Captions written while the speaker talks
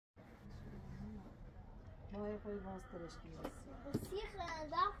باید خواهی باز ترشکی بسی سیخ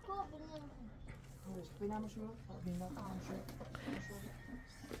داخل کو بینیم خوش بینم شو بینم شو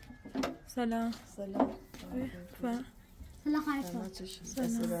سلام سلام سلام خانه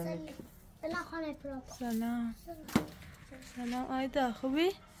سلام خانه پرو سلام سلام آیدا خوبی؟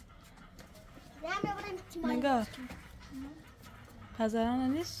 نگاه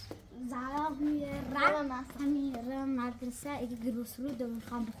پزران نیست؟ زهرا میره مدرسه اگه گروس رو دو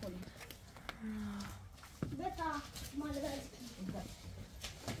میخوام بخونم بتا مال بازی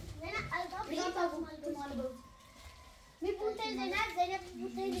نه البته مال بازی میپوته زینب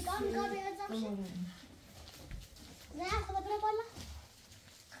میپوته نگاه بیاد نه خدا برو بالا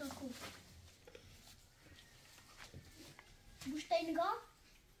خوب بوش تا نگاه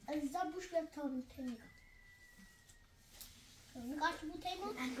از بوش بیاد تا نگاه نگاه چه بوته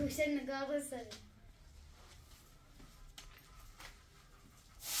ایمون؟ انگوشت نگاه بسره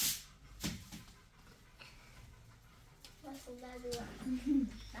واسه دادیوه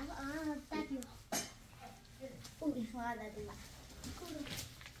دادیوه اوه ایخواه دادیوه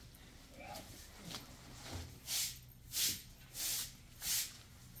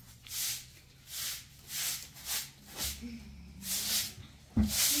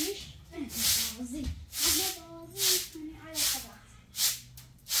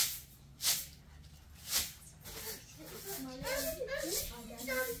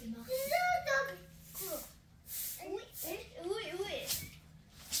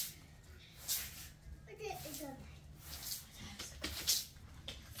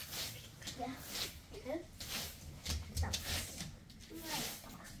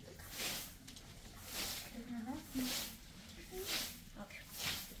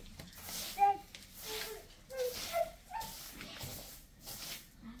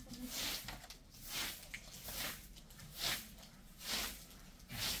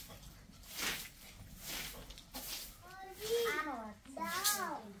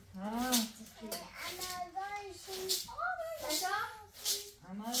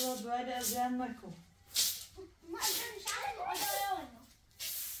نکن ما ازش عارف آدم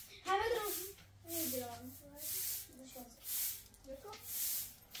همه درست میدونم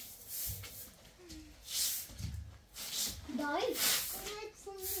دایی کنه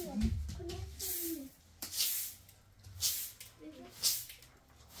سومیه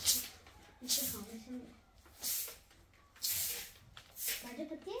میشه خاموشم بعد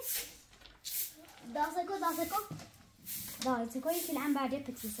پتی داسکو داسکو یکی الان بعد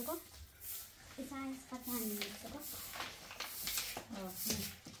پتی سکو ساينس فتاني سكو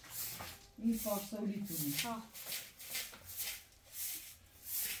این فاصله تونی ها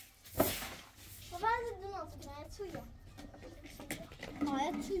وبعد الدنيا فكرة تويا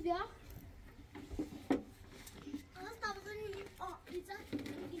تويا خلاص طبعا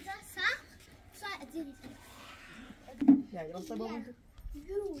إذا صح سأديري يا يلا صباح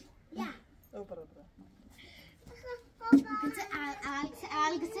يا أو برا برا كنت أعلقت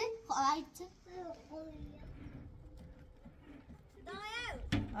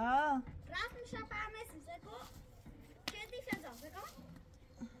راست میشه فهمیدم سکو کدی فضا سکو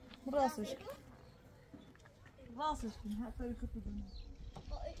راستش کن حتی خود بدونم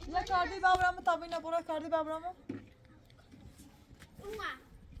یا کردی ببرم تا بینا برو کردی ببرم اوما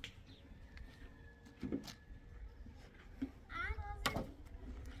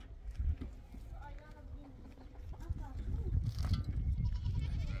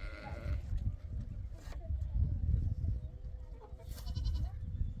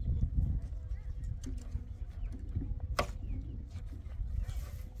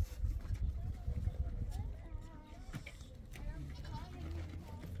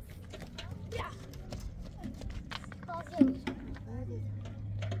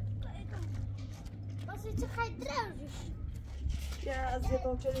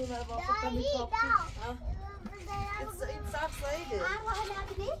تو چلی من با خودم می‌خوام. این صاف سایده.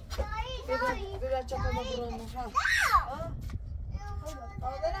 ببر چه کار می‌کنم من.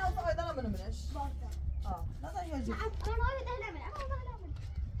 نه نه منش. نه نه یه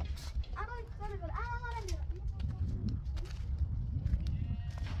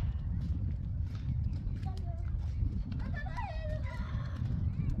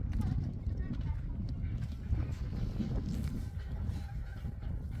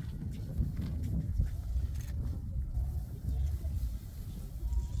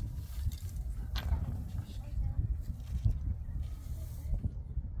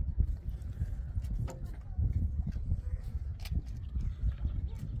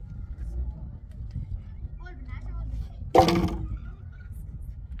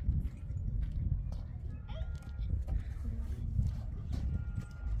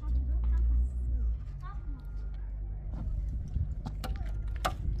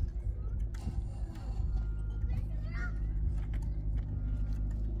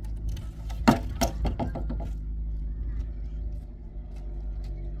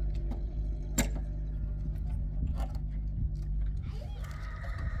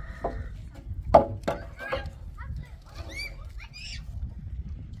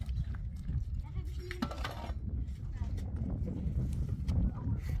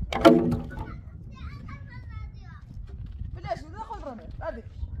بلاش ندخل رمي بعدك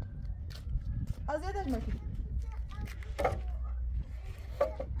أزيدك ماكي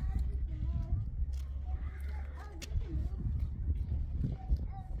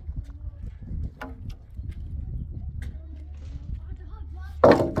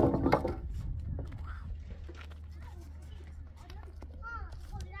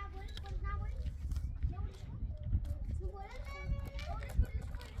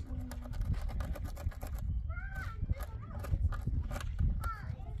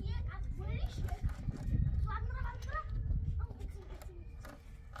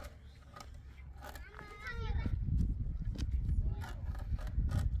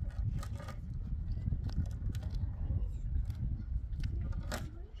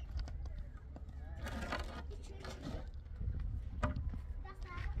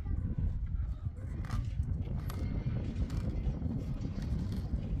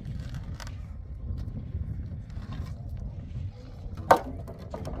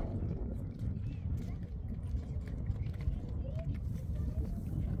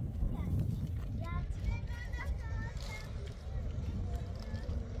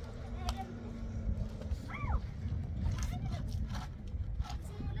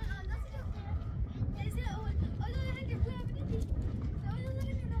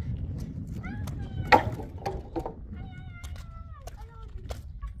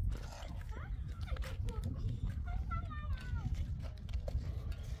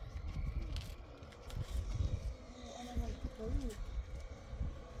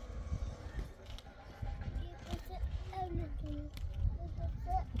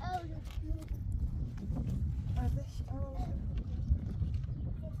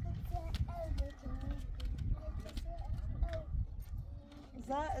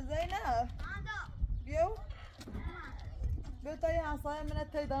زينب بيو بيو تاي عصاية من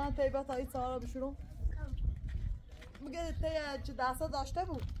التاي دانا تاي با تاي صارا بشرو بقد التاي جد عصا داشته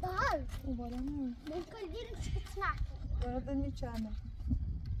بود بهار وبالا نه ممكن دير مش بتسمع هذا ني چانه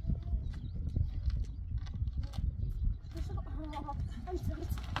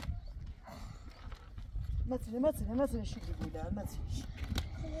ما تسي شو بيقولها ما تسيش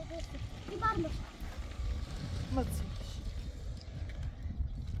ما تسيش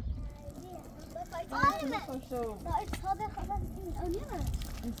لا هذا خلاص الأولياء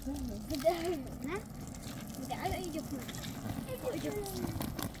بدأ بدأ يجوكنا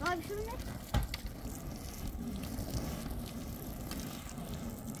هذا شو منه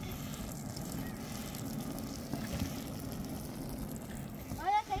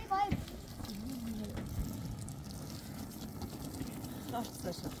هذا كيف هاي راح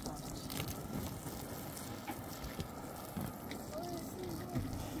تستشفى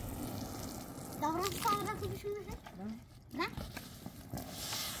دوران صارت بشو منه لا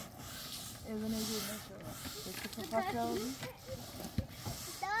إذا نجيب مثلا تتفقد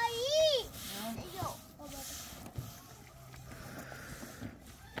داي ايوه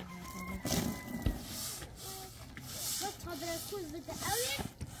بس هذا الكل بدأ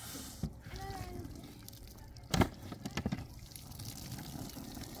أوي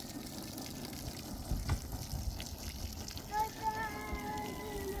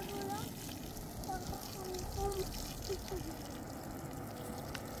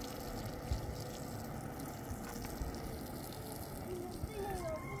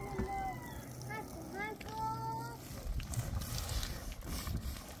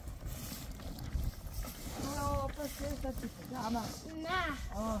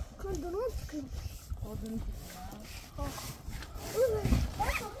اه كنت نوتكم خذني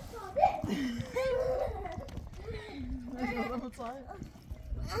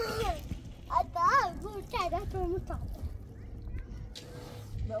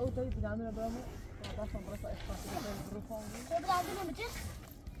لا هو طيب بنعملها برامج 14 مرة الظروف عندنا مجس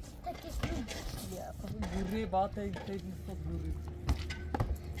تكسبين يا بوري باطي طيب نصطاد بوري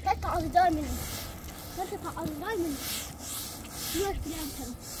تقطع دائما تقطع دائما ما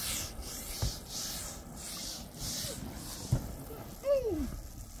تنام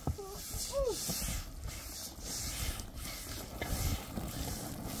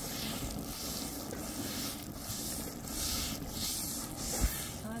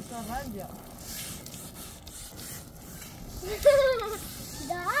Arrangia.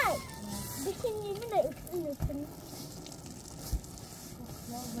 Dai, bikin ini nak ini.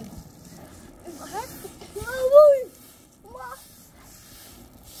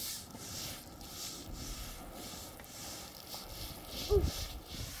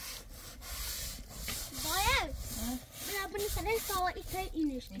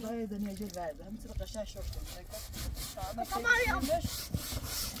 والله إذا نجي بعد هم تلقى شاشة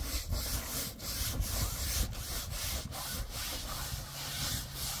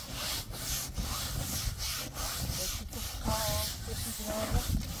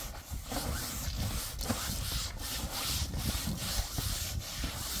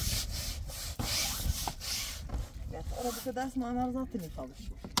Ona by dest ma anar zaten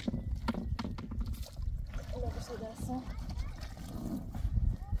çalışıyor. Ona by dest.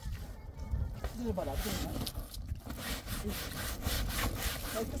 Dur bana, dur.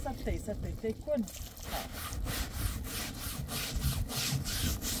 Belki satay, kon.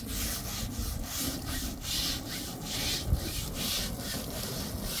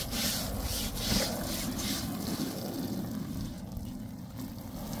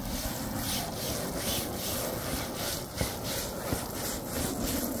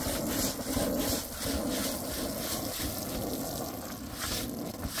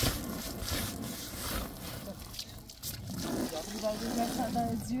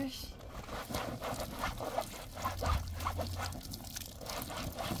 Ezmiş.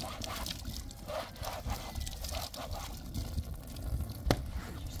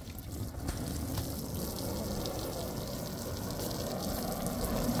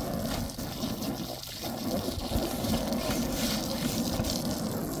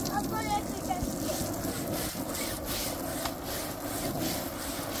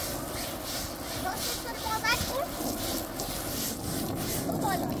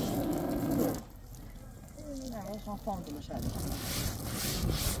 Fondul așa.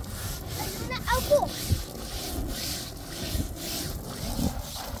 Acum.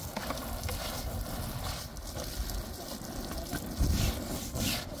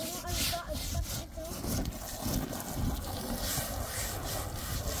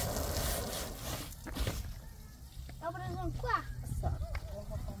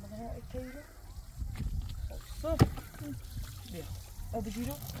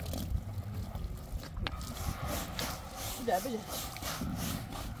 Abajiro. Sudah, apa je?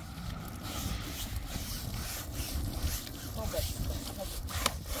 Obat.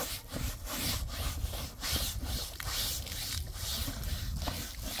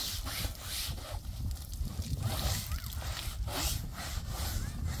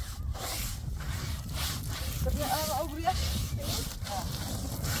 Tapi aku beri ya.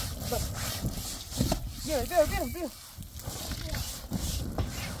 Biar. Beri.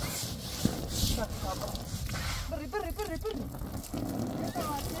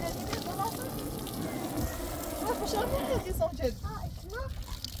 Wat is dit zo'n jet?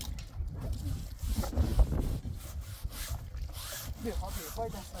 Biar, gooi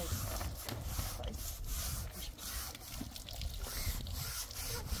dat uit.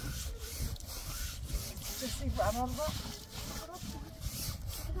 Dus ik ben aan het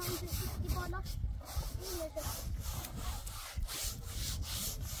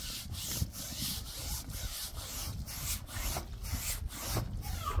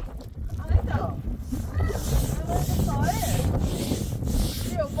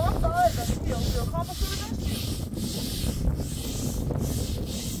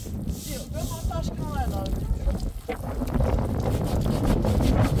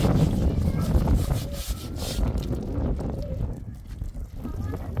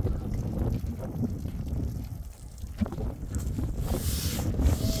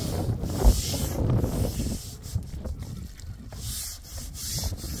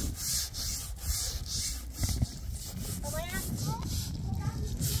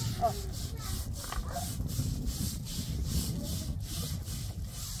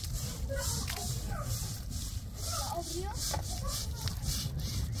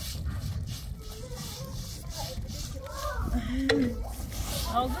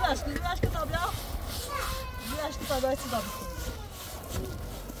Biraz kitap ya. Biraz kitap açtı da.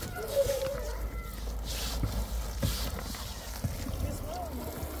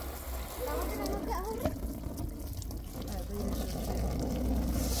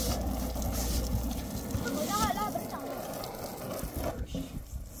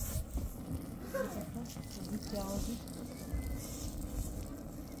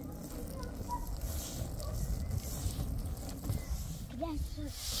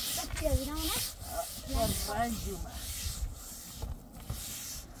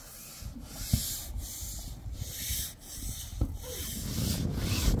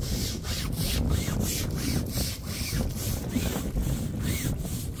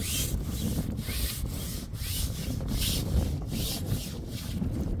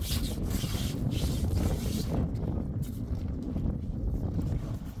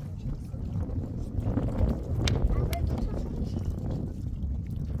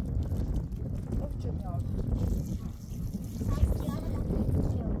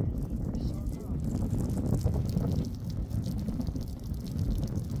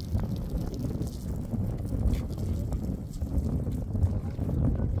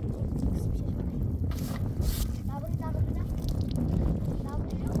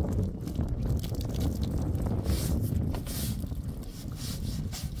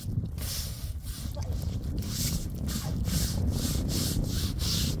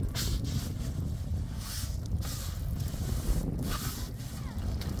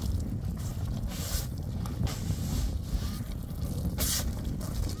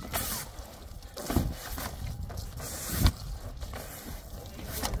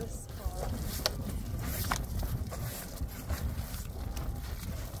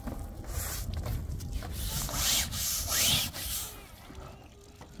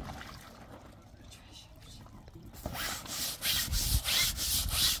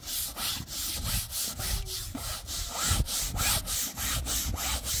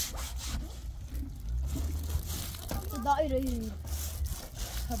 دائرة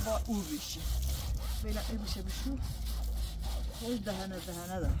هبا او بيشي بيلا ايه بيشي بشو وش دهنه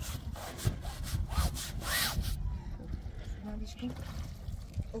ده معلش كده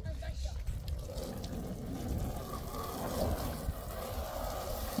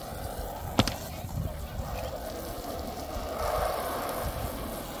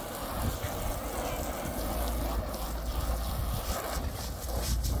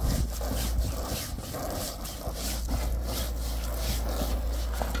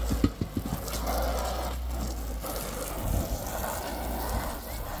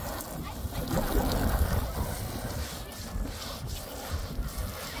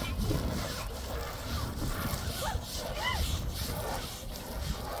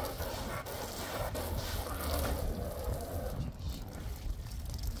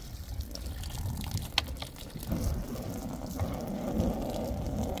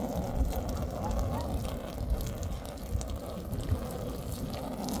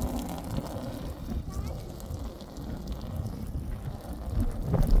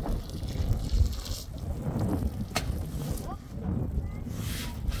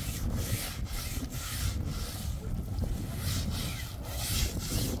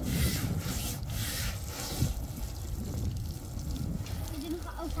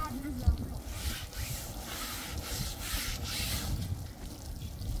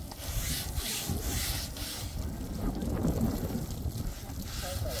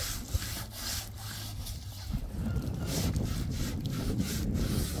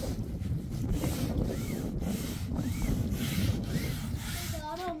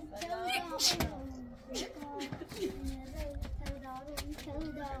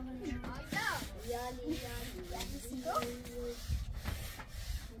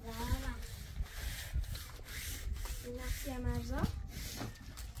يا مرزا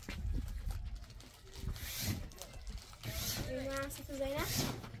زينة ست زينة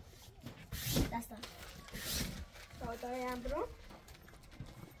دستا تقدر يا برو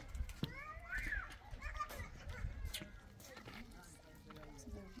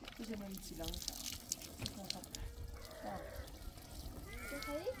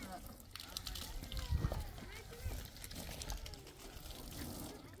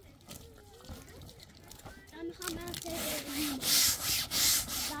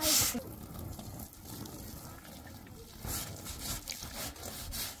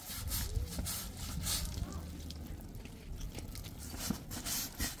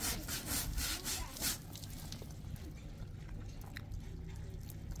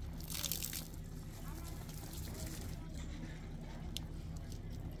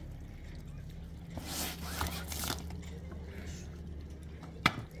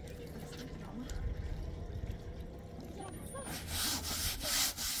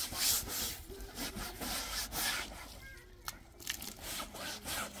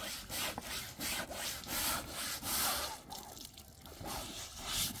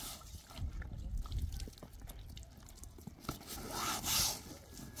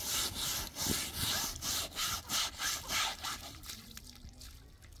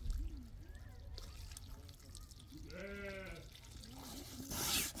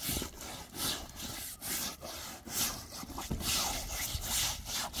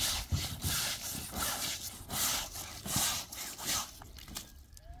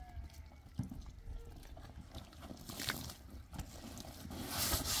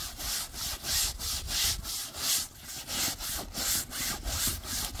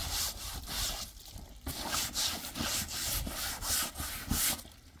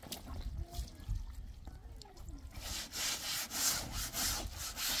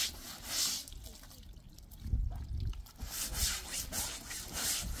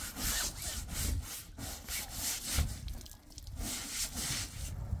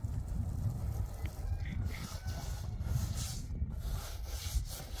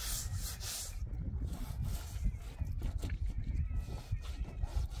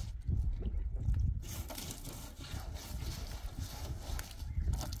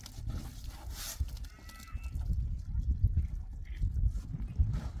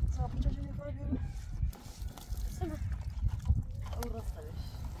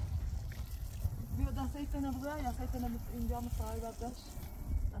Sakineh buraya ya Sakineh ineceğim sahibi arkadaş.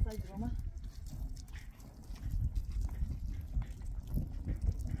 Nasıl gidiyorum ha?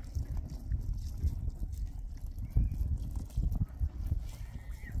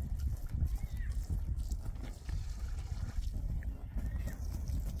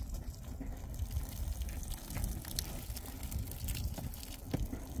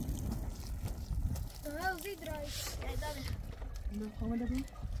 زي دراي نه خواهم داریم؟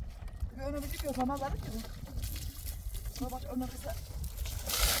 اونو بگی که خواهم برای که Zobacz, ona chce.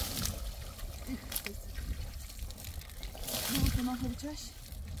 No, to masz liczyć?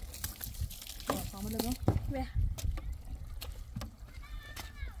 Mamy lewo? به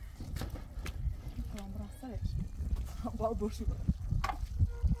Tamam, bıraksana. Bal boşu.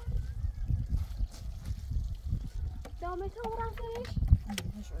 دامه تو رفتش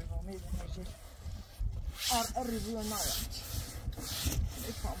مش عمري ما يجي. الريفيو ما يعني.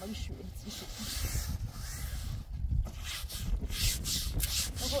 افهم ليش شو انت شو.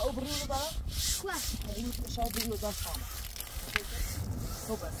 هو أبرر بقى. كويس مش هبرر ده خالص.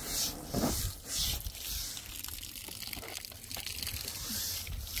 هو بس.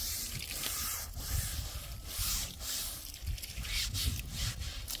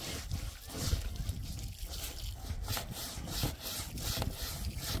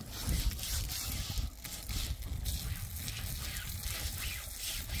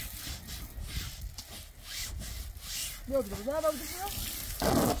 يقدر ده لو دفعه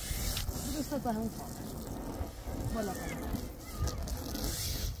بس تفهم خالص ولا فهم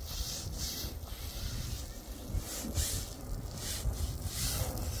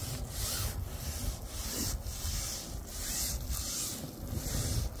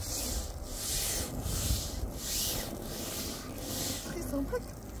خيسهم هك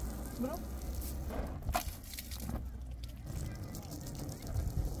برافو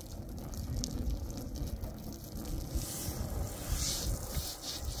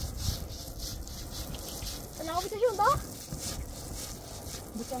العوبة شو ده؟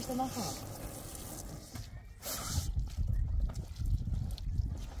 بتعرف ما خلاص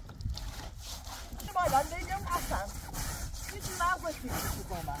ما لا ليجم أحسن هيك ما أقول فيك شو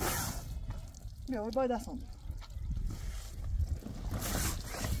كمان بيو بايد أحسن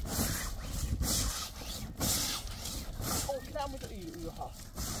أو كده مش إيه ها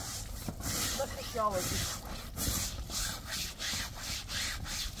بس إشياء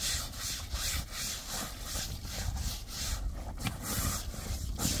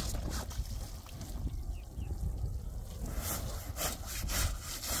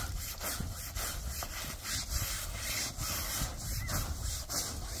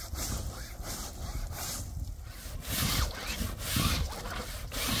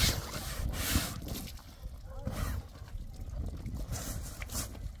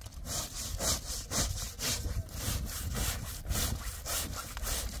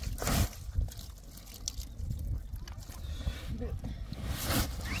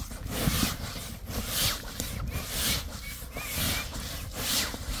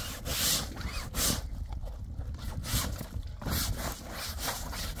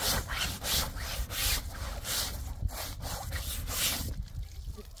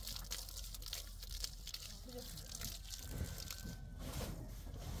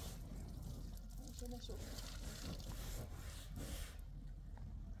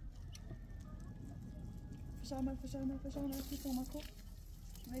فشامل في سمكة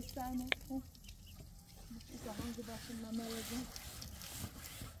ويستعمل إذا عنده باش ما يجي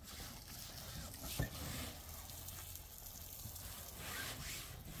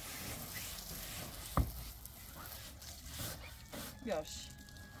ياش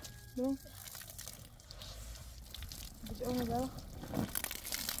دو بدي أنا بقى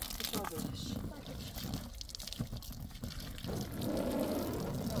بتابعش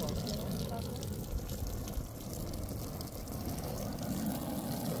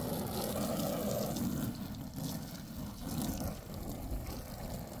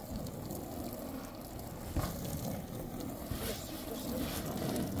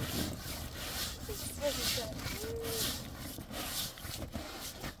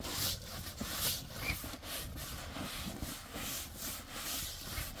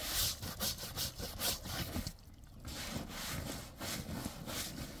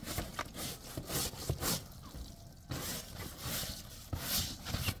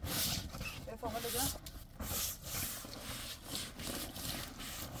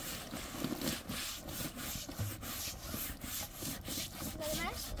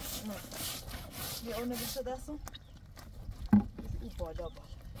Ona deixa dessa e pode, ó,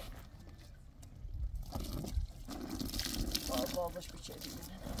 ó, vou espetar ali.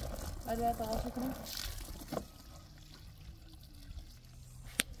 Olha, tá lá, fica não.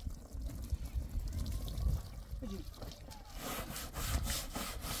 Pedi.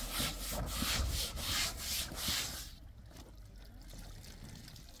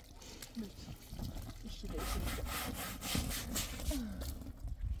 Ixi, deixa eu ver.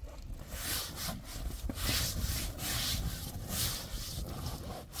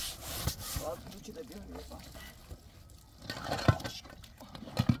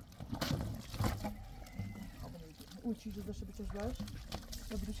 بود چیز داشته بچش باش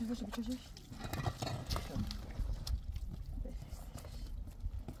یا بود چیز داشته بچشش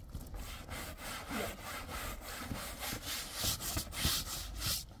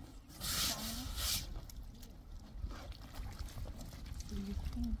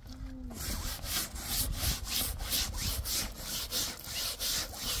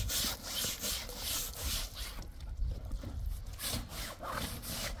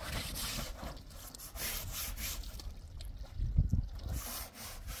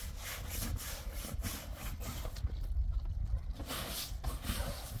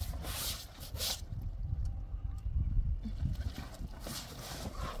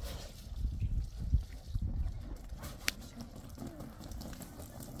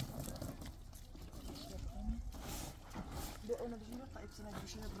أنا بجي نطلع بسنة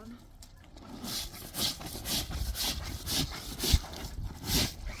بجي نبرن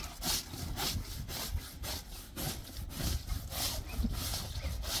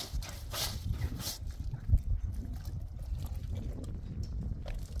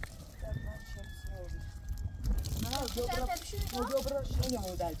موضوع برا شنو يا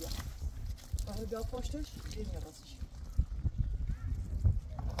مودال بيا أنا بيا بوشتش إيه يا راسي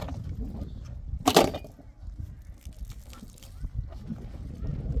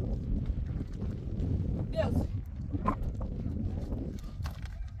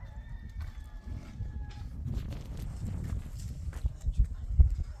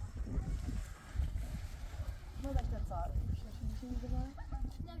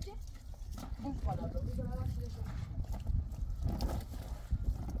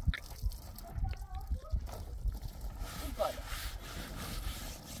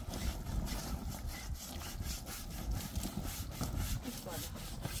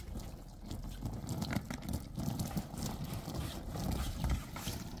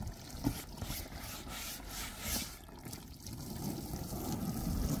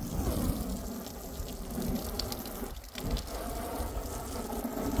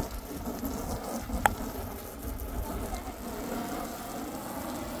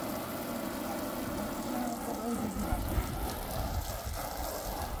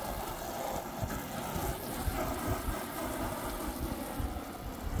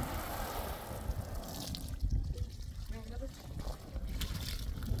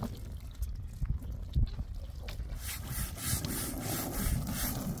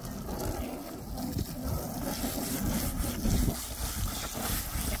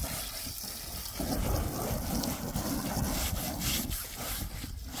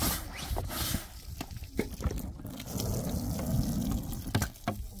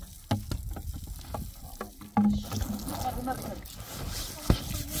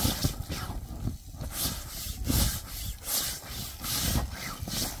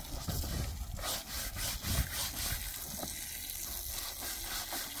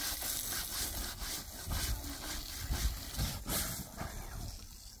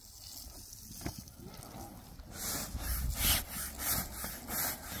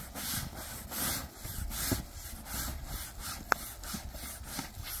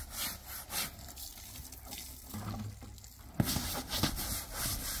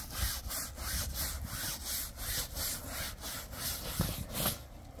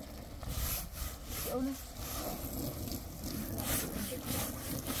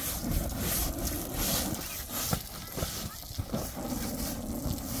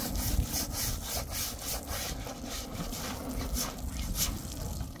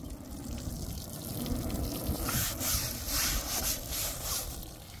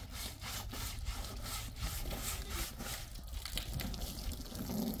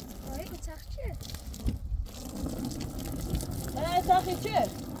ساخی چه؟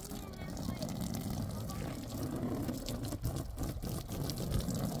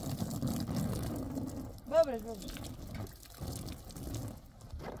 ببرش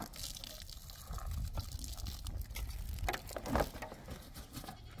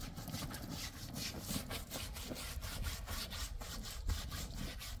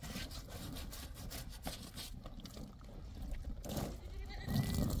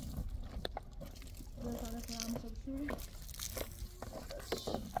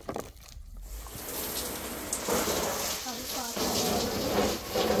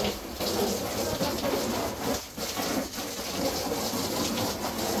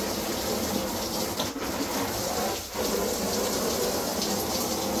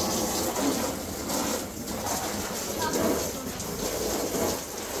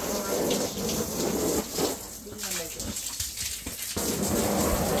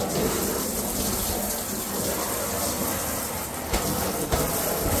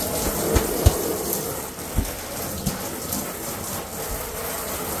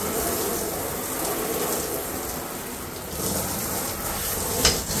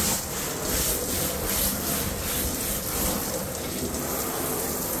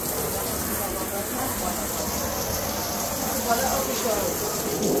Dat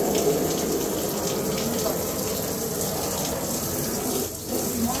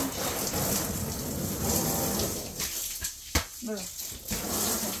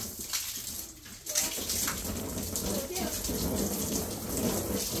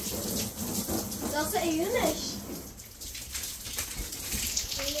is een Yunus.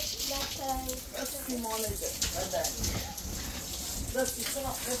 Dat is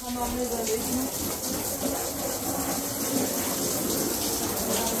vanaf, we gaan dan mee dan weten.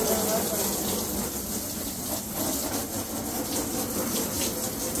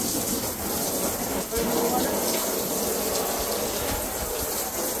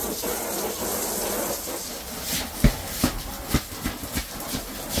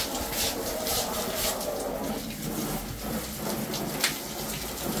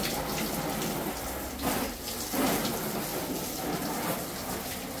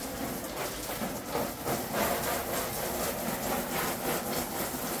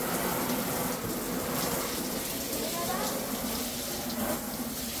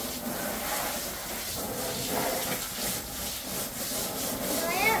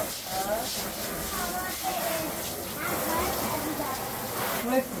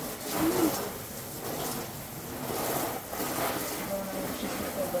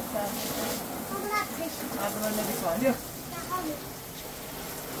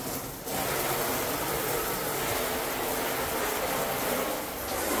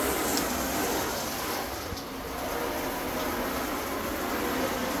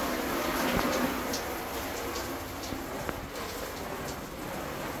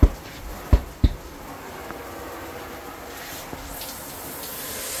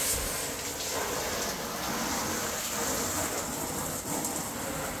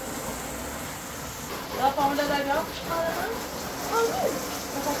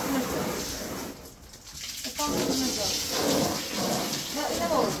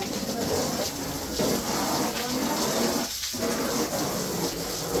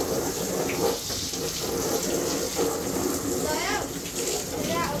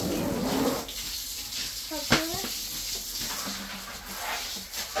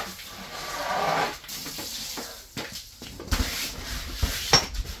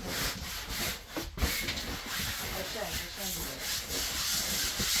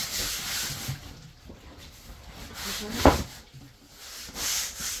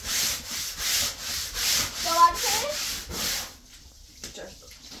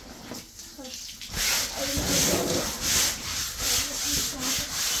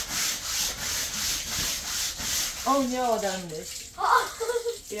 Oh ja, dan dus.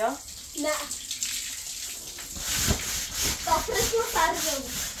 Ja? Nee. Dat is nog verder.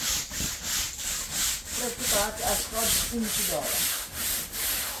 Dat is vaak als wat in te doen.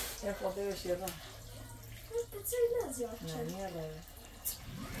 Ja, wat is je dan? Dat zijn net zo. Nee, niet alleen.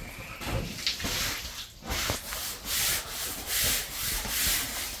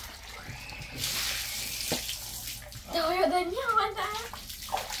 Ja, ja, dan niet aan daar.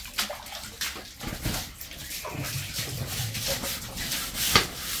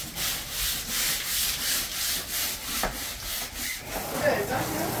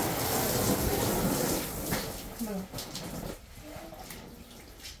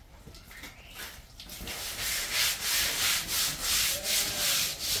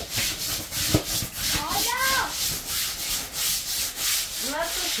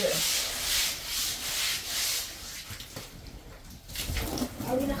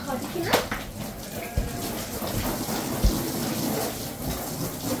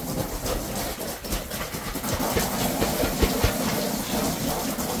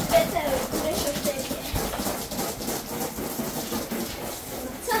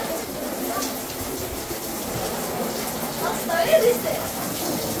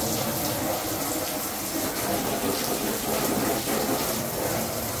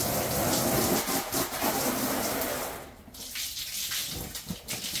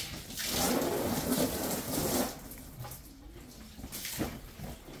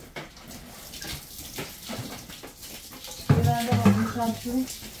 Sånn?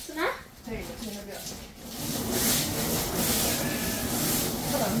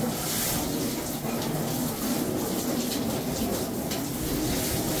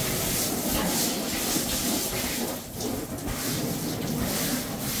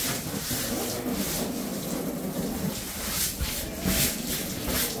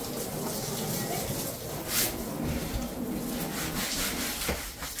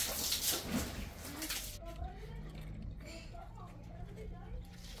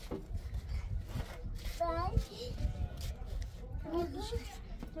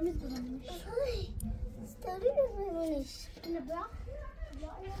 استوري بزنونيش انا بقى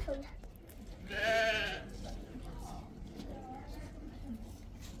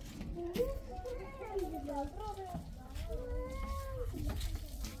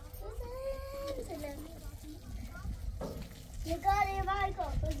نقاري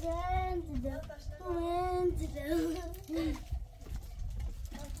معكم وزنت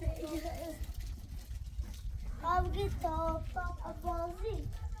أبغى توب أبغى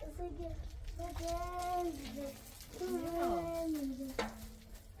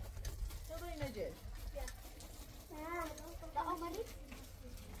تبغي نجيب لا أمري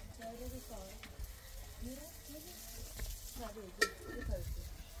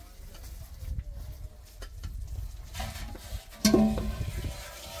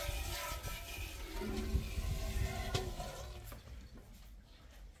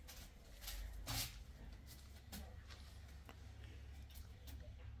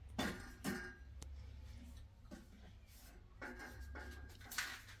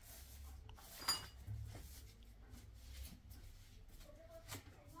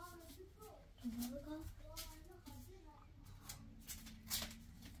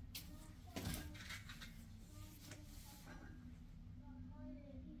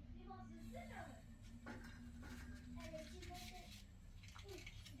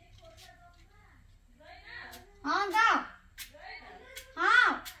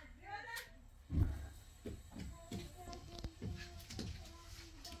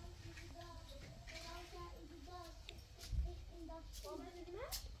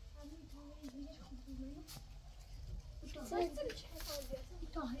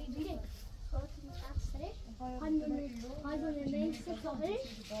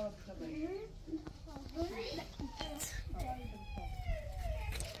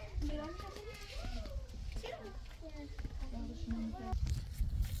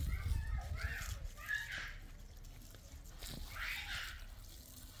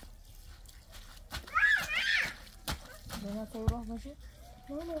بنا تروح ماشي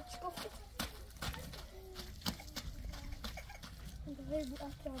ماما شوفي انت غير بقى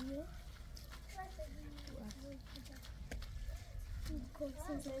عامله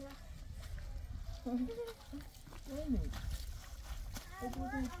وين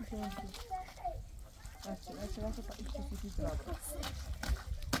تبغي تمشي أشوف في تراب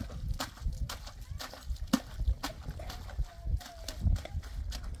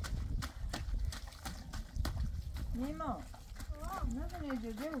نيما ماذا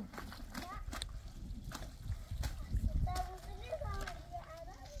يجربوا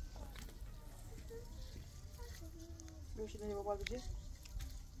ليش اللي هو بالجي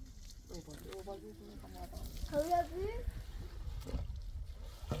هو بالجي هو يا بي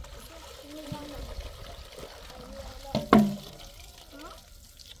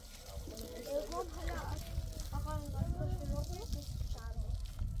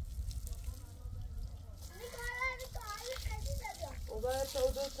وبعد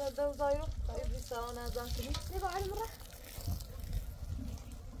تودو تدو زايرو طيب لسه أنا ذاكري نبغى على مرة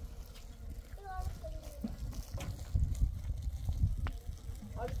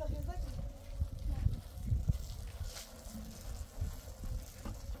عارفة كيفك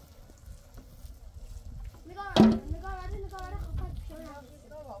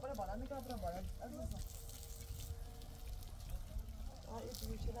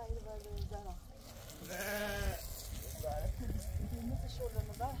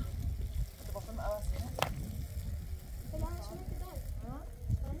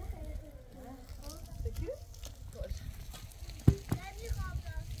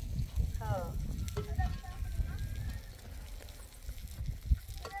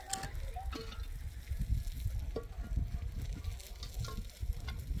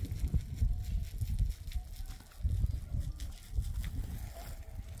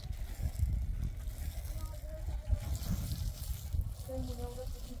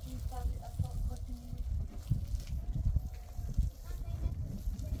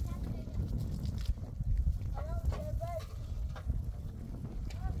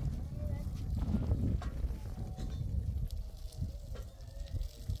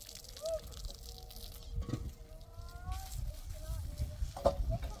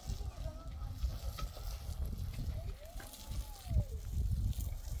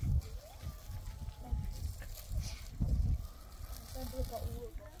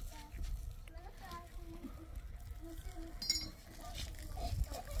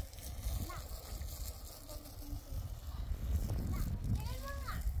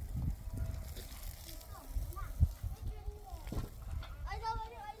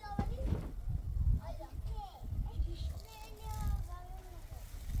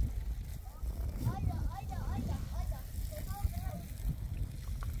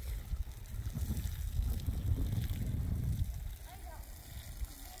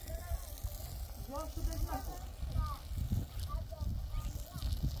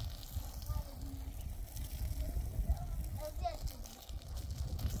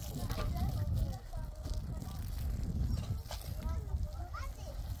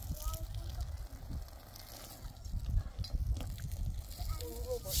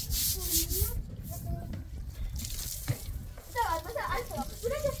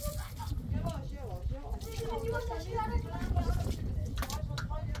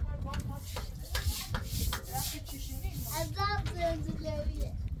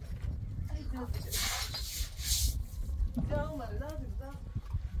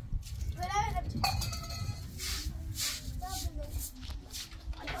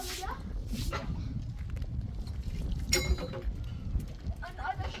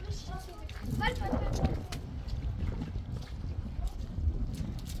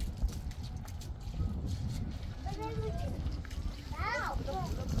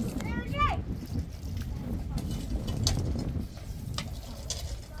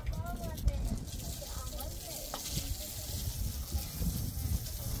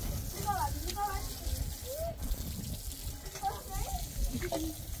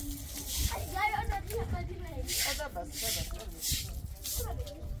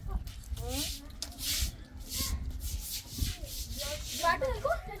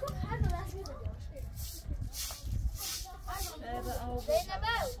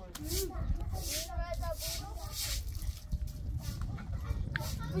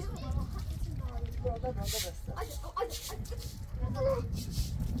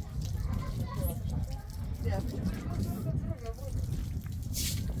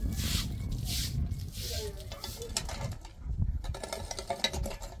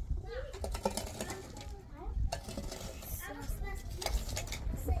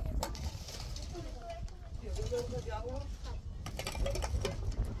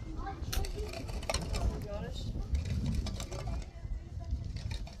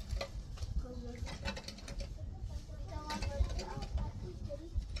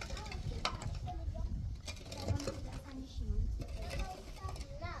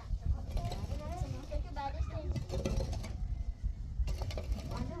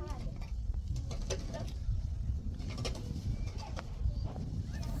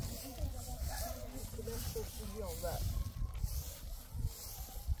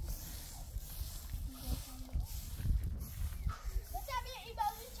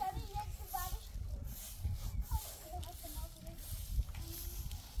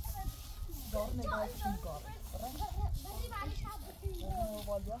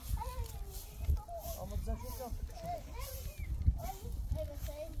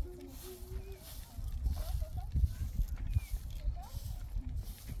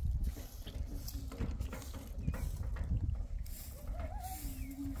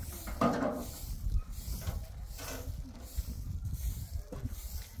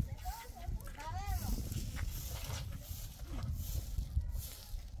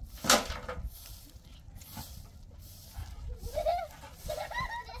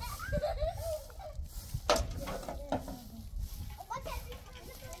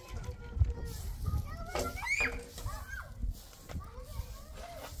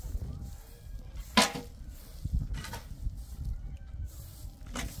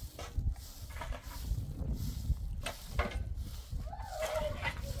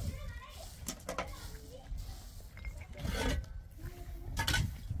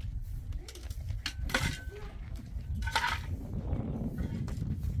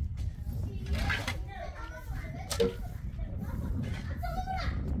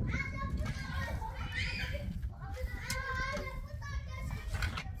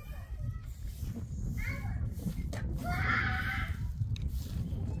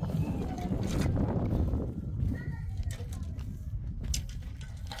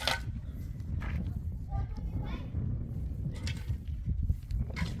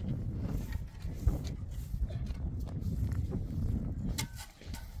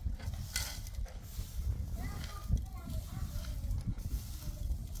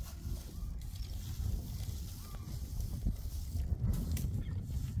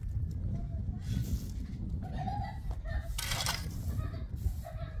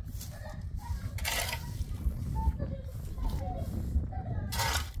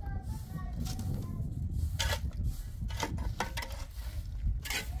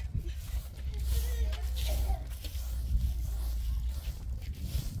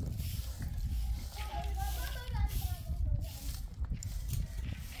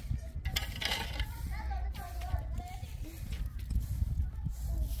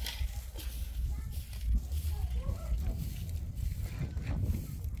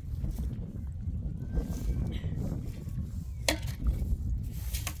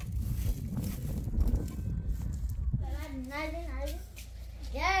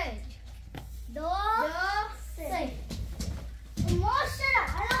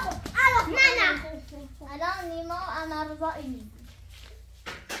الان نیما انا رضا اینی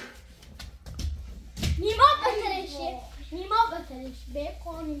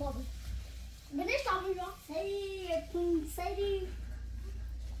بيبقوني ماضي بنيش تعملوا سيري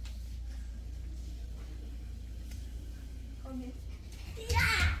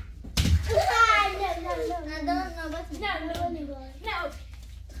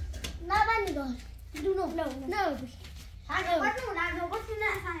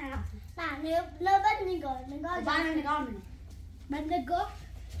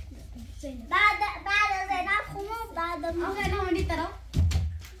بعد زينات خمو بعد ما ترى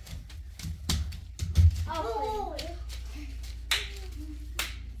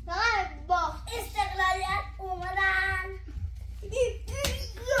استغلاليات ومدان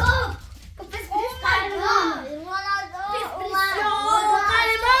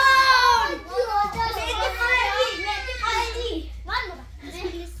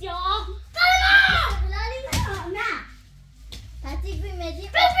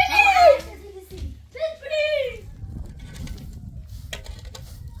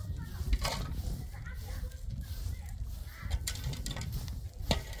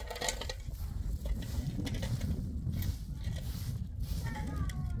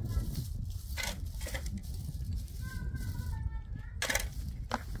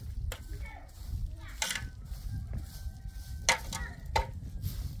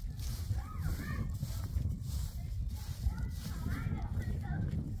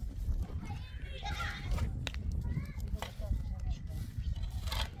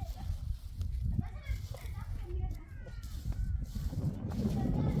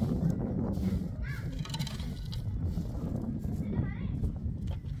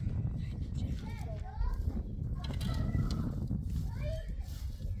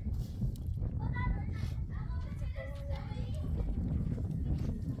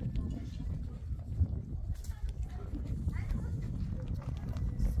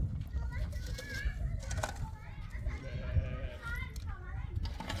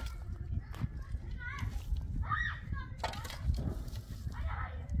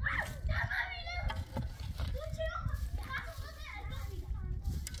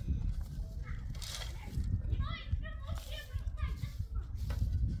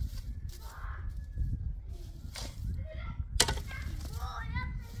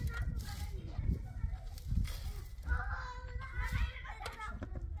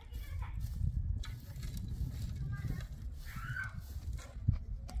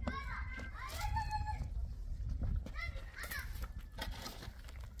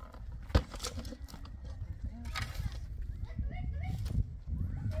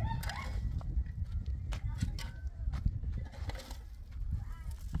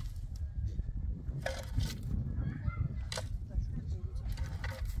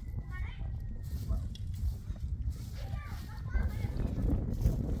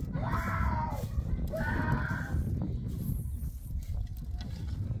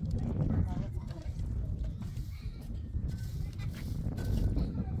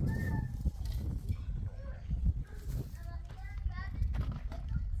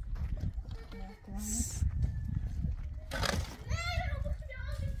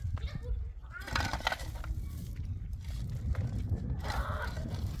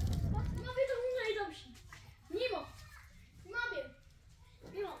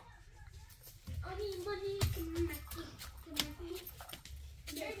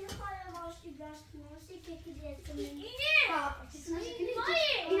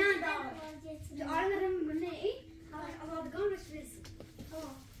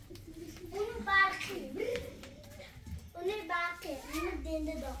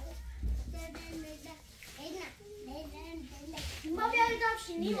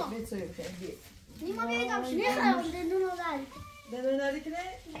Weet zo je geen dit. Niemand weet of ze niet gaan, dit doen we wel. Ben je naar die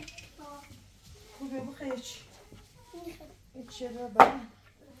knee? Goed, je begint. Ik zit erbij.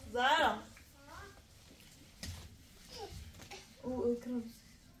 Zara. Oeh, ik krab.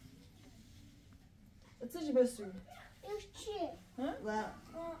 Het is je best doen. Huh? Zara.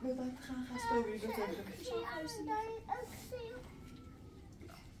 Moet ik gaan spelen? Ik ga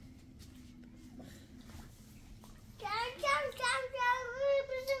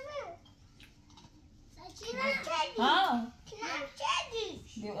Ah.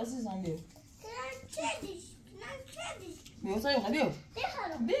 Meu, vocês vão meu. Meu, saiu, cadê?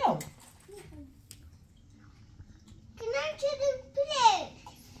 Meu.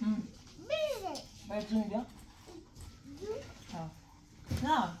 Vai tu ver? Ah.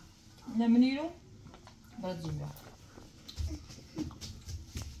 Não. Na menino. Vai tu ver.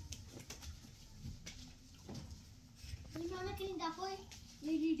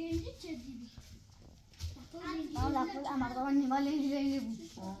 لا كل أمر طبعا نمال اللي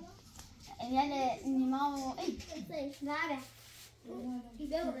يجيبه يعني نماو إيه نعرف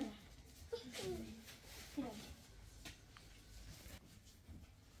يدور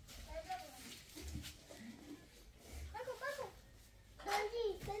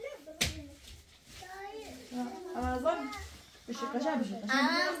أنا ظن بشي قشاي بشي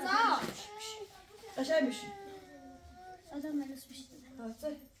قشاي بشي هذا ما نص بشي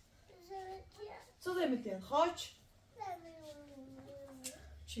هاتي صدق متين خاش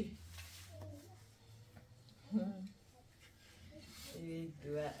شي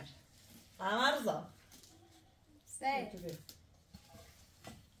الدوار عمرزة سيد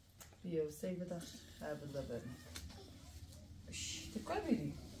بيو سي بدأ خاب الزبر اش تكوي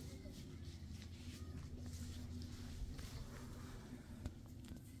بيدي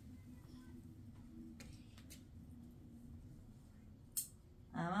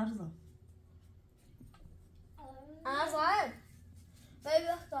عمرزة أنا صعب طيب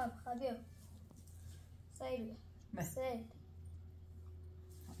اختار خبير سيد بس سيد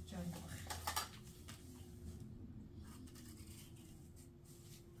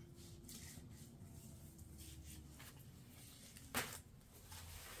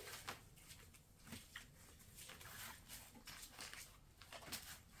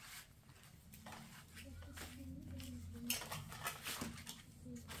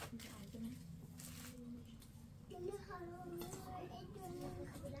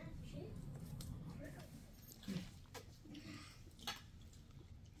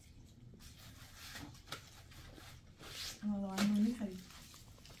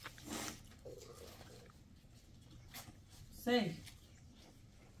سي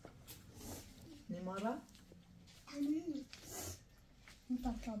نمرة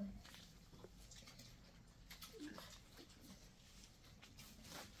مطبطبة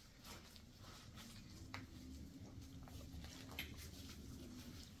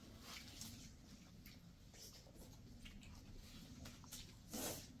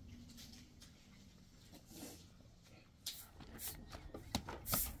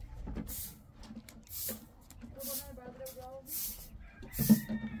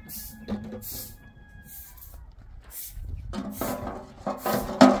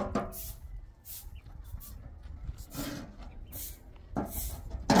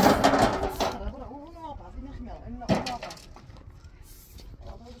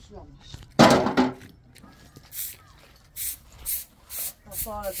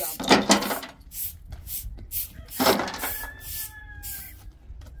صار زعما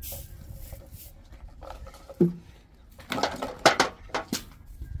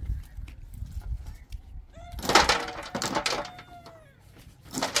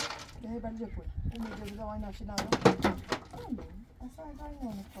هي بنجيبه ومن جبنا وانا شنو اصلا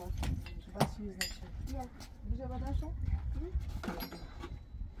دايما نقول بس يوزن شيء يلا بيجي بعد شو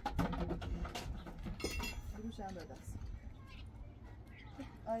بروش عم بدرس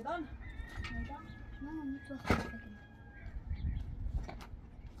ايضا ماما متوقفة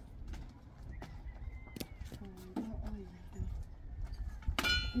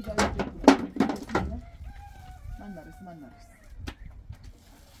من نرس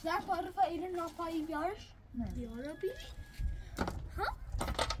Daar waren we in een paar jaar. Nee. Arabië. Huh?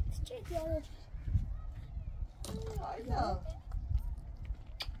 Check the Arabic. ايضا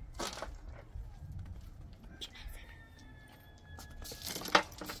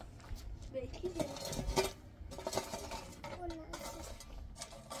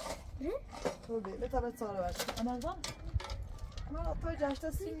خوبه بتابع صار بعد انا ظن ما طيب جاشت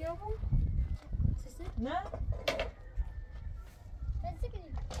السينيوم نه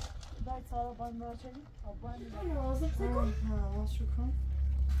دايت صار بعد ما شيء ابان لازم تكون ها شكرا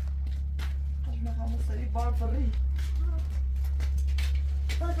احنا خمس سري بار فري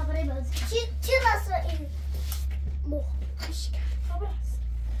Wat gaat er even? Chill in. Mocht.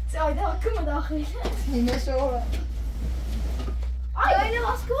 Zo, dan kom maar dag weer. هنا شو Ai, je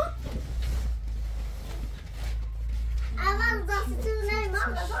was goed. اول دست تو نمیام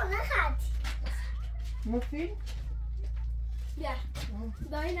بابا نخد مفيد Ja.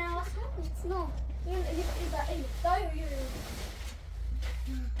 Dan je nou was goed. Snel. Daar je.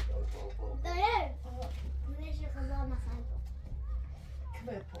 داره میشه خدا مثلا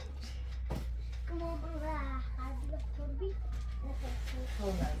كبير کما برا حد تربی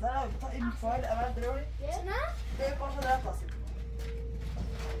هنا زرع طيب فايل أبعد دروني Snel? كيف باش لا تصل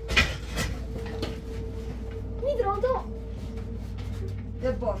Niet rondom.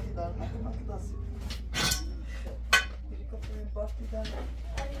 يبار كده ما تصل يكفي باش كده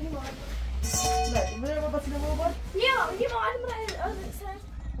لا من ما بس لما بار Ja, je mag allemaal als ik zeg.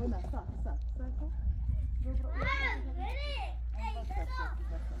 هنا صح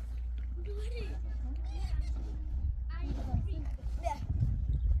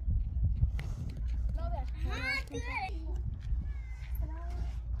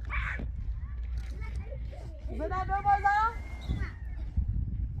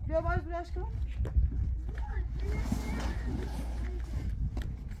بیا باید برش کن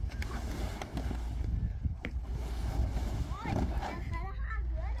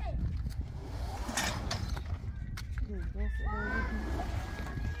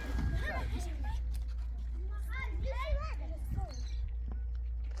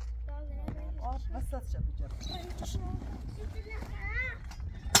وسط شب جب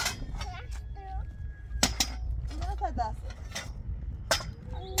نه تا دست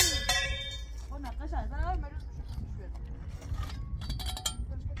خب نقش از من مجلس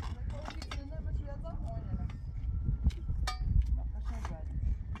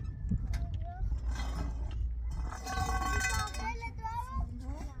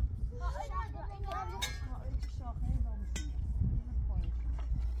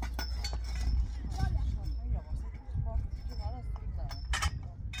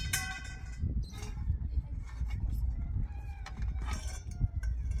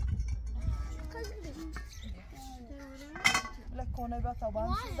کنه با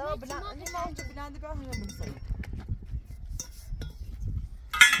طبعا دا بلند نیمه بلندی با همه بنسایی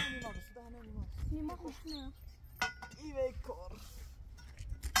نیما خوش نه ایوه کار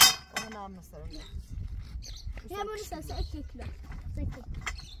انا نعم مثلا يا بوليس سأكلك لا سأكلك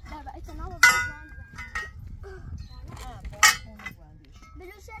لا بقيت أنا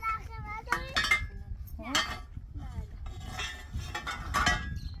بلوش الآخر هذا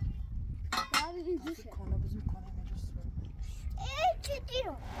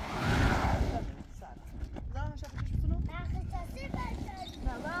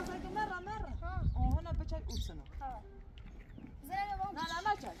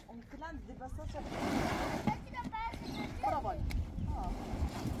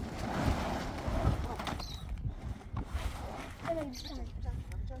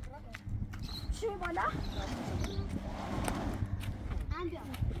شو بالا؟ عندي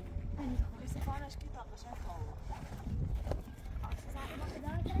استفانش کی طاقش خواهد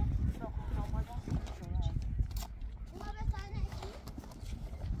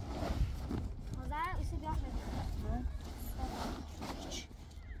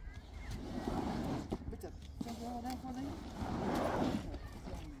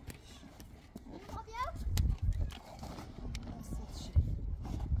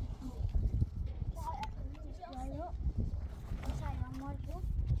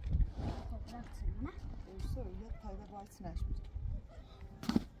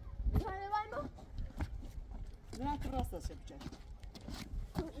نه تو راست است بچه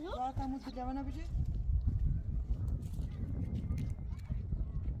راحت همون تو جوانه بچه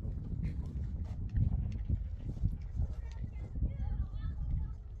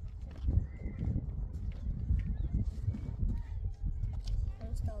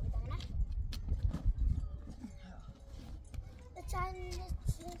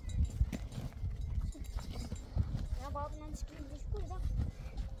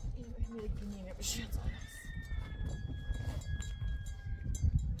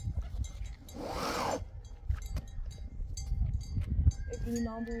این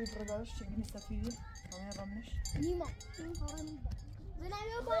نام بود برداشت چگونه سفیری همه رمش نیما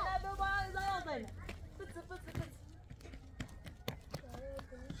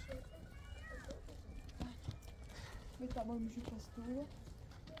میتوان میشه کستوره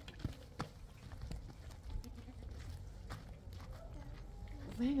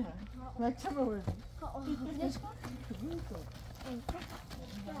زینه مکتب بود ليش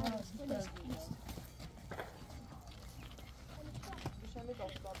كده؟ شمی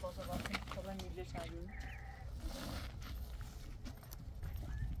داشتاد باشه وقتی طبعا میجه شدیم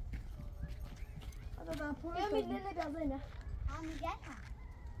ادا دارم پول يا من اللي قاضينا عم جاها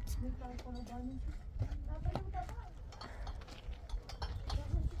میتونم کنم داریم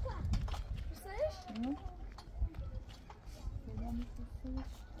بسيش؟ نمی‌تونم